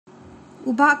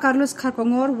Uba Carlus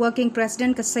Kharkongor Working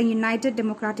President ke Seng United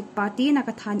Democratic Party na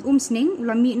kathan Seng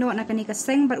ulami no na kani ka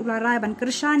Seng bat ularai ban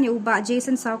kershan ya uba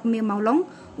Jason Sauk mi Maulong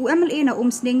UMLA na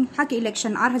Seng haki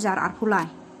election hajar hulai.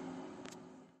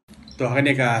 To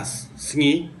hakane ka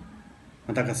singi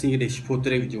mata ka singi de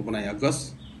sipotre jo bana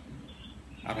Agos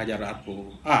hajar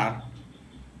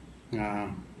nga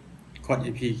court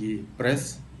EP ki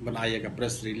press ban aya ka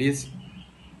press release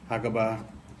hagaba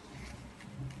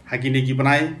hagine ki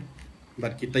banai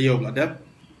bat kita yo ladap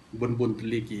bun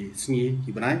teli ki singi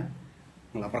ki banai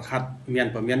ngala prakhat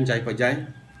mian pamian jai pajai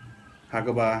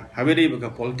hagaba haveri baga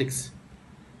politics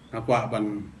nakwa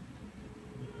ban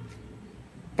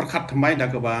prakhat thamai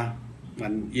dagaba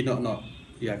ngan ino no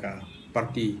ya ka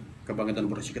parti kebangkitan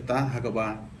Bersikuta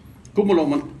hagaba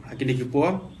kumulomon hakini ki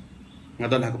por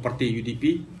ngadon hak parti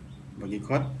UDP bagi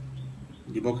kot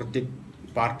Democratic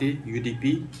Party UDP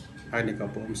hai ka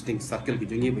pom sting circle ki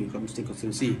jungi bagi kom sting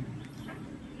konstitusi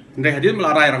ndai hadir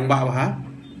melarai rang ba ha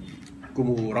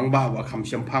kumu rang ba wa kham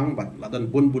siampang bat ladan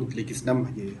bun tlikis nam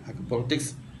haki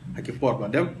politics haki por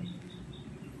badam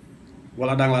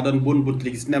wala dang ladan bun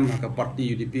tlikis nam haka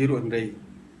parti UDP ru ndai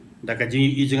daga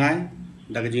jingi i jangai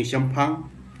daga jingi siampang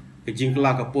ke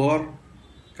jingkla ka por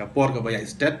ka baya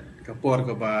state ka por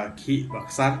ka ba khi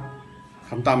baksar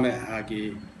khamtam me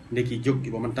haki neki juk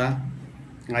ki bamanta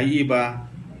ngai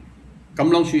ba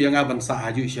kamlong shu yang ban sa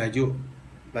haju syaju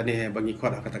lane bagi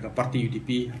khot kata ka parti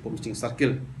UDP pom sting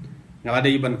circle ngala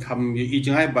dei ban kham i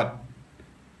jangai bat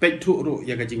pek thu ru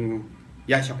ya ga jing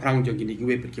ya chaprang jo gini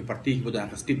gwe per ki parti boda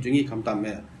ka stip jungi khamtam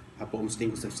me pom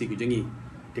sting konstitusi ki jungi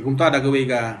te kumta da gwe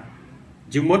ga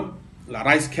jimut la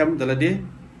rice camp dalade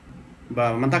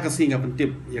ba manta ka singa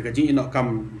pentip ya ga jing ino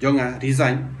kam jonga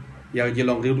resign ya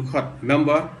jilong riu khot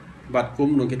member bat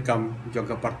kum nungkit kam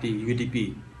jonga parti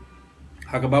UDP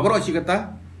haka babaro si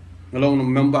kata ngalong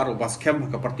member bas camp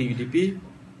haka parti UDP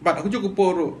bat aku juga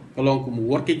por ngalong kum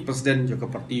working president jonga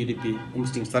parti UDP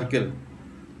sting circle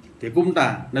te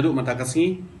kumta nadu manta ka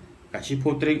singi ka si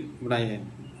potrik bunai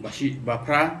basi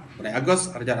bapra bunai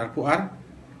Agos arjar arpuar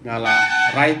ngala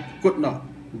right kutno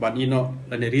banino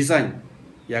lane resign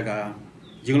ya ga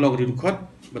jinglong riu khot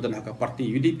badan haka parti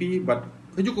UDP bat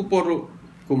aku juga por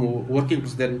kum working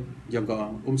president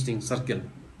jonga sting circle